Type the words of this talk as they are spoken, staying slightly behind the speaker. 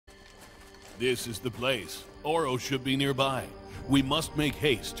This is the place. Oro should be nearby. We must make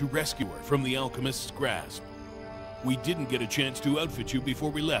haste to rescue her from the alchemist's grasp. We didn't get a chance to outfit you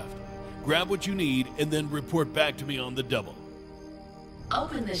before we left. Grab what you need and then report back to me on the double.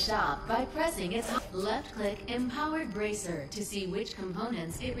 Open the shop by pressing its left-click Empowered Bracer to see which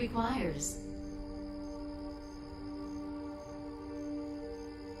components it requires.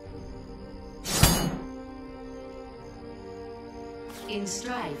 In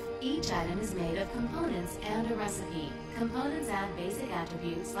Strife, each item is made of components and a recipe. Components add basic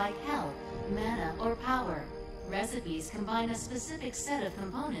attributes like health, mana, or power. Recipes combine a specific set of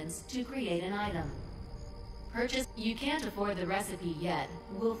components to create an item. Purchase. You can't afford the recipe yet.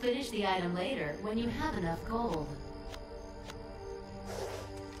 We'll finish the item later when you have enough gold.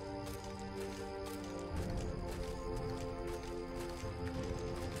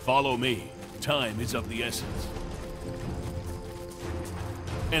 Follow me. Time is of the essence.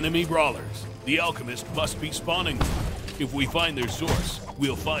 Enemy brawlers. The alchemist must be spawning them. If we find their source,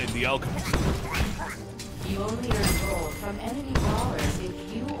 we'll find the alchemist. You only earn gold from enemy brawlers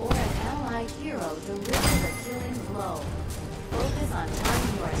if you or an allied hero delivers a killing blow. Focus on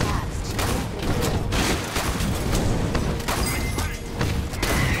timing your attacks to get the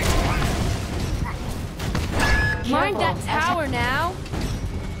kill. Mind that tower now!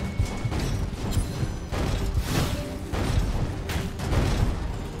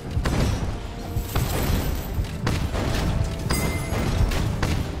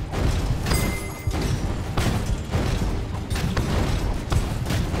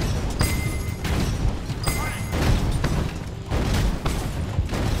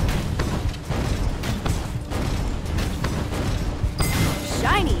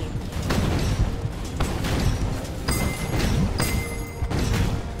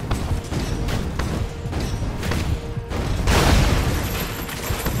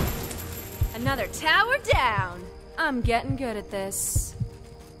 Another tower down! I'm getting good at this.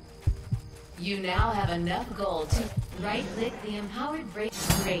 You now have enough gold to right-click the Empowered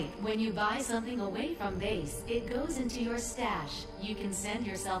Bracer. Great. When you buy something away from base, it goes into your stash. You can send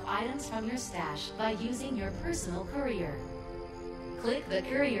yourself items from your stash by using your personal courier. Click the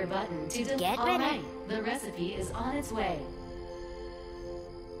courier button to Get ready. Alright, the recipe is on its way.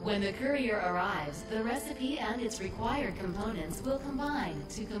 When the courier arrives, the recipe and its required components will combine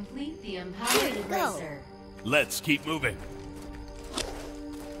to complete the Empowered Bracer. Let's keep moving.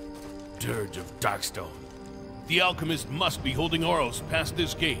 Dirge of Darkstone. The alchemist must be holding Oros past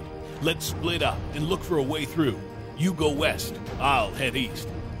this gate. Let's split up and look for a way through. You go west, I'll head east.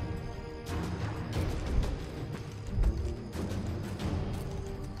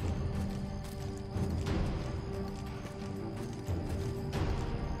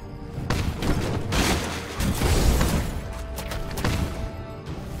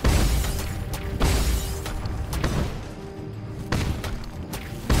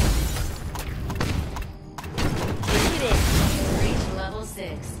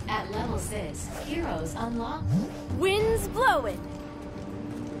 At level 6, heroes unlock. Wind's blowing!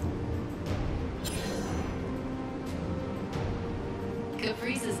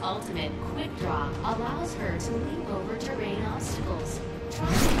 Caprice's ultimate, Quick Draw, allows her to leap over terrain obstacles. Try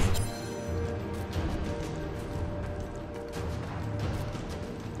it.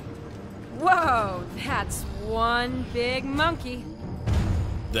 Whoa, that's one big monkey.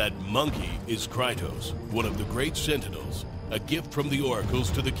 That monkey is Krytos, one of the great sentinels, a gift from the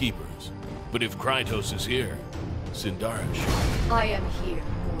oracles to the keepers. But if Krytos is here, Sindarish. I am here,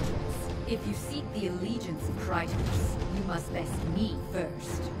 mortals. If you seek the allegiance of Krytos, you must best me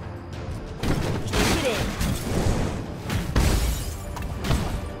first. Take it in.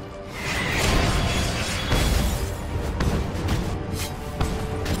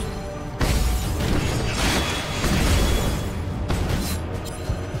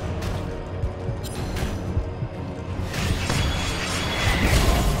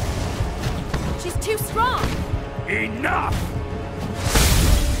 Too strong! Enough!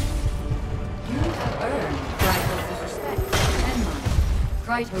 You have earned Krytos' respect and mine.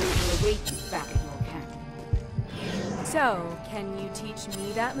 Krytos will await you back at your camp. So, can you teach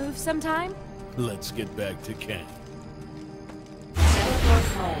me that move sometime? Let's get back to camp. Teleport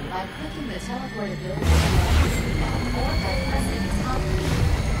home by clicking the teleport ability or by pressing top.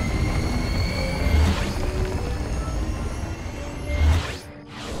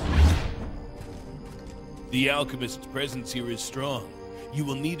 The alchemist's presence here is strong. You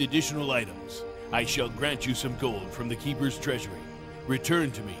will need additional items. I shall grant you some gold from the Keeper's treasury.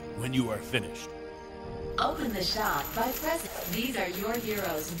 Return to me when you are finished. Open the shop by pressing. These are your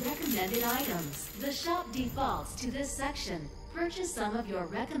hero's recommended items. The shop defaults to this section. Purchase some of your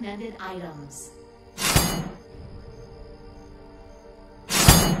recommended items.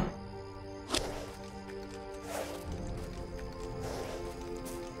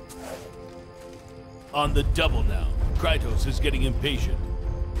 On the double now. Kratos is getting impatient.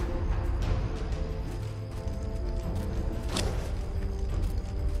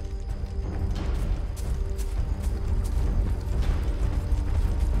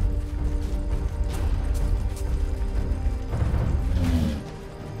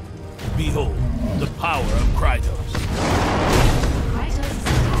 Behold, the power of Kratos. Kratos'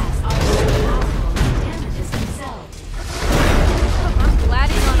 attacks are so powerful he damages himself. I'm glad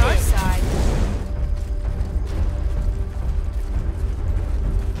he's on our side.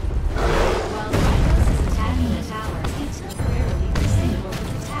 While Kratos is attacking the tower, he temporarily disables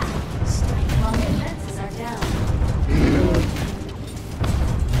his attack. Strike while the defenses are down.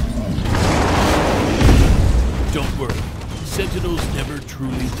 Don't worry, Sentinels never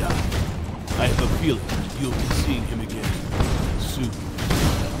truly die. I have a feeling you'll be seeing him again soon.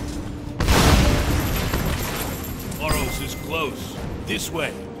 Oros is close. This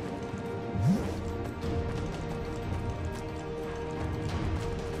way.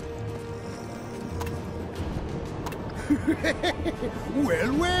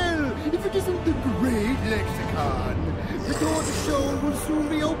 Well, well, if it isn't the great lexicon, the door to show will soon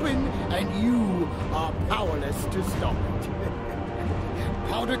be open, and you are powerless to stop it.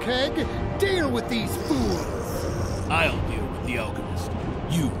 Powder keg, deal with these fools! I'll deal with the alchemist.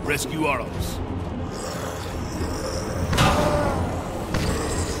 You rescue Oros.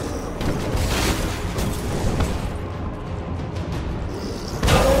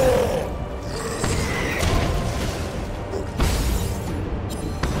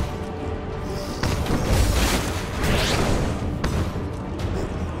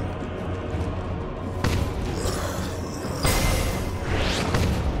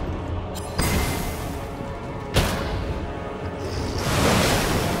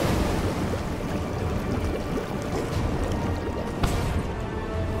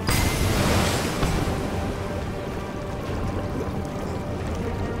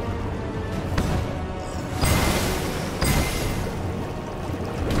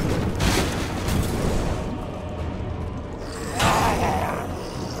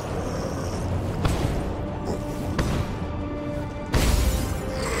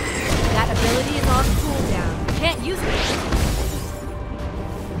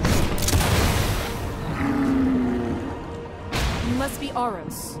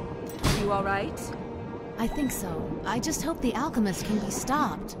 Oros. You alright? I think so. I just hope the alchemist can be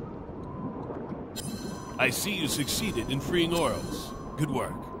stopped. I see you succeeded in freeing Oros. Good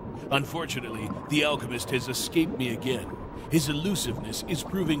work. Unfortunately, the alchemist has escaped me again. His elusiveness is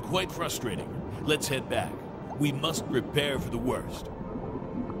proving quite frustrating. Let's head back. We must prepare for the worst.